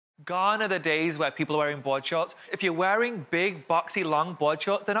Gone are the days where people are wearing board shorts. If you're wearing big, boxy, long board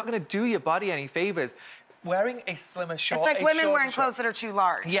shorts, they're not going to do your body any favors. Wearing a slimmer short... It's like women wearing clothes that are too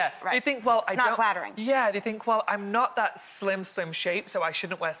large. Yeah. Right. They think, well, it's not flattering. Yeah, they think, well, I'm not that slim shape, so I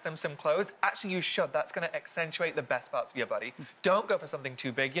shouldn't wear slim clothes. Actually, you should. That's going to accentuate the best parts of your body. Don't go for something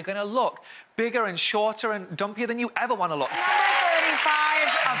too big. You're going to look bigger and shorter and dumpier than you ever want to look. Number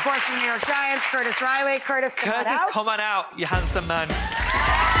 35, of course, from New York Giants, Curtis Riley. Curtis, come on out. Come on out, you handsome man.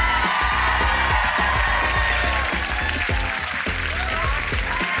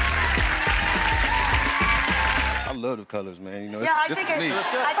 I love the colors, man. You know, yeah, I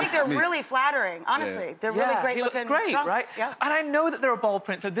think they're really flattering, honestly. Yeah. They're really great looking great, chunks. Right? Yeah. And I know that they're a bold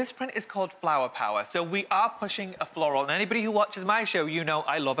print, so this print is called Flower Power. So we are pushing a floral. And anybody who watches my show, you know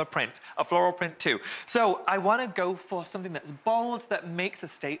I love a floral print too. So I want to go for something that's bold, that makes a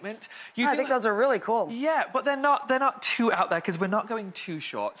statement. I think those are really cool. Yeah, but they're not too out there because we're not going too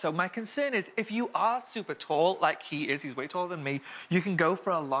short. So my concern is if you are super tall, like he is, he's way taller than me, you can go for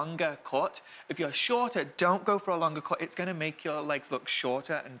a longer cut. If you're shorter, don't go for a longer cut. It's going to make your legs look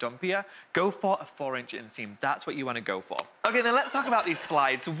shorter and dumpier. Go for a 4-inch inseam. That's what you want to go for. Okay, then let's talk about these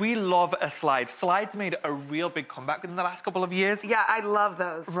slides. We love a slide. Slides made a real big comeback within the last couple of years. Yeah, I love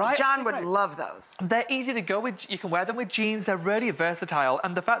those. Right? John would love those. They're easy to go with. You can wear them with jeans. They're really versatile.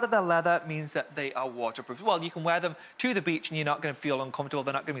 And the fact that they're leather means that they are waterproof. Well, you can wear them to the beach and you're not going to feel uncomfortable.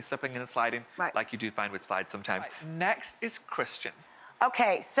 They're not going to be slipping and sliding like you do find with slides sometimes. Right. Next is Christian.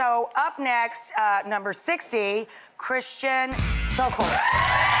 Okay, so up next, number 60, Christian Sokol.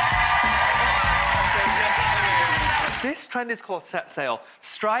 This trend is called set sail.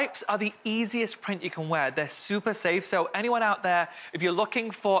 Stripes are the easiest print you can wear. They're super safe, so anyone out there, if you're looking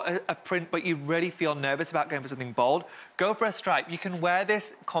for a print but you really feel nervous about going for something bold, go for a stripe. You can wear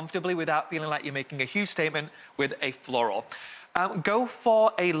this comfortably without feeling like you're making a huge statement with a floral. Go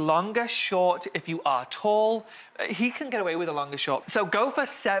for a longer short if you are tall. He can get away with a longer short. So go for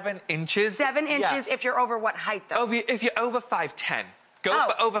 7 inches. 7 inches if you're over what height, though? If you're over 5'10". Go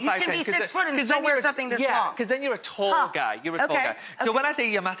for over 5'10". You can be 6 foot and still wear something this long. Yeah, because then you're a tall guy. You're a tall guy. So when I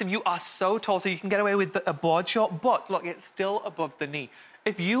say you're massive, you are so tall, so you can get away with a board short, but look, it's still above the knee.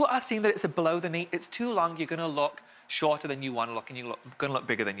 If you are seeing that it's below the knee, it's too long, you're going to look shorter than you want to look, and you're going to look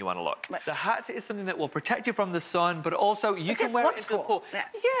bigger than you want to look. Right. The hat is something that will protect you from the sun, but also you can wear it into the pool.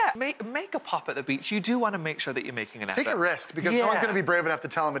 Yeah, make a pop at the beach. You do want to make sure that you're making an effort. Take a risk, because no one's going to be brave enough to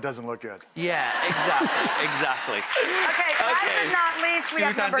tell him it doesn't look good. Yeah, exactly. Okay, last but not least, we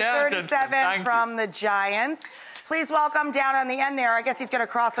have number 37 from the Giants. Please welcome down on the end there. I guess he's going to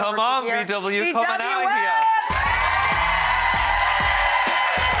cross over to here. Come on, BW, coming out here.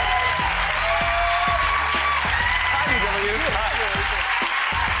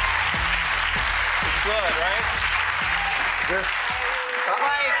 Good, right?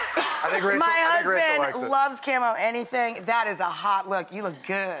 I think Rachel, my husband likes it. loves camo anything. That is a hot look. You look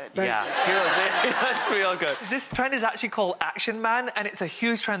good. Yeah, he looks real good. This trend is actually called Action Man, and it's a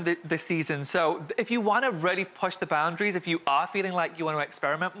huge trend this season. So if you want to really push the boundaries, if you are feeling like you want to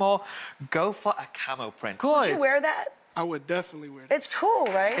experiment more, go for a camo print. Good. Would you wear that? I would definitely wear that. It's cool,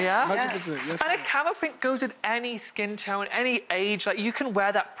 right? Yeah? 100%, yes. And a camo print goes with any skin tone, any age. Like, you can wear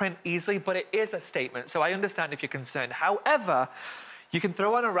that print easily, but it is a statement, so I understand if you're concerned. However, you can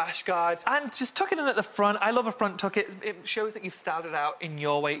throw on a rash guard and just tuck it in at the front. I love a front tuck. It shows that you've styled it out in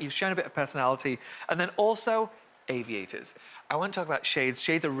your way. You've shown a bit of personality. And then also, aviators. I want to talk about shades.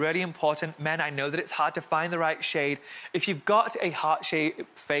 Shades are really important. Men, I know that it's hard to find the right shade. If you've got a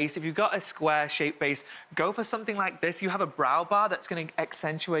heart-shaped face, if you've got a square-shaped face, go for something like this. You have a brow bar that's going to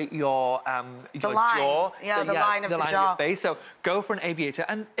accentuate your jaw. Yeah, the line of the jaw. Of your face. So go for an aviator.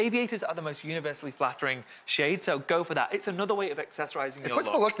 And aviators are the most universally flattering shade, so go for that. It's another way of accessorizing your look. It puts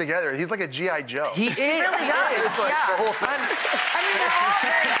the look together. He's like a G.I. Joe. He is. He really does. It's like the whole thing. I mean, they're all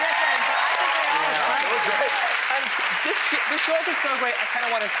very different, but I think they all great. And this shorts is so great, I kind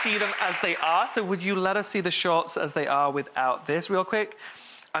of want to see them as they are. So would you let us see the shorts as they are without this real quick?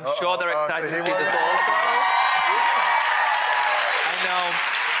 I'm sure they're excited to see this also. I know.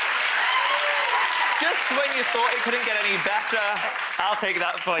 Just when you thought it couldn't get any better, I'll take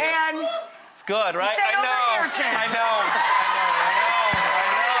that for you. And it's good, right? I know.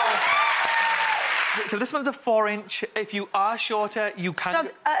 So this one's a 4-inch. If you are shorter, you can...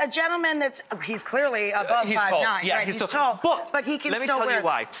 So a gentleman that's... he's clearly above 5'9", yeah, right? He's tall. But he can still wear... Let me tell you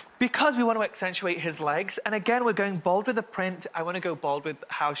why. Because we want to accentuate his legs, and again, we're going bold with the print. I want to go bold with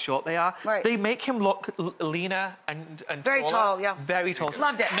how short they are. Right. They make him look leaner and very taller. tall, yeah. Very tall.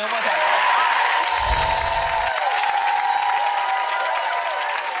 Loved it. No more time.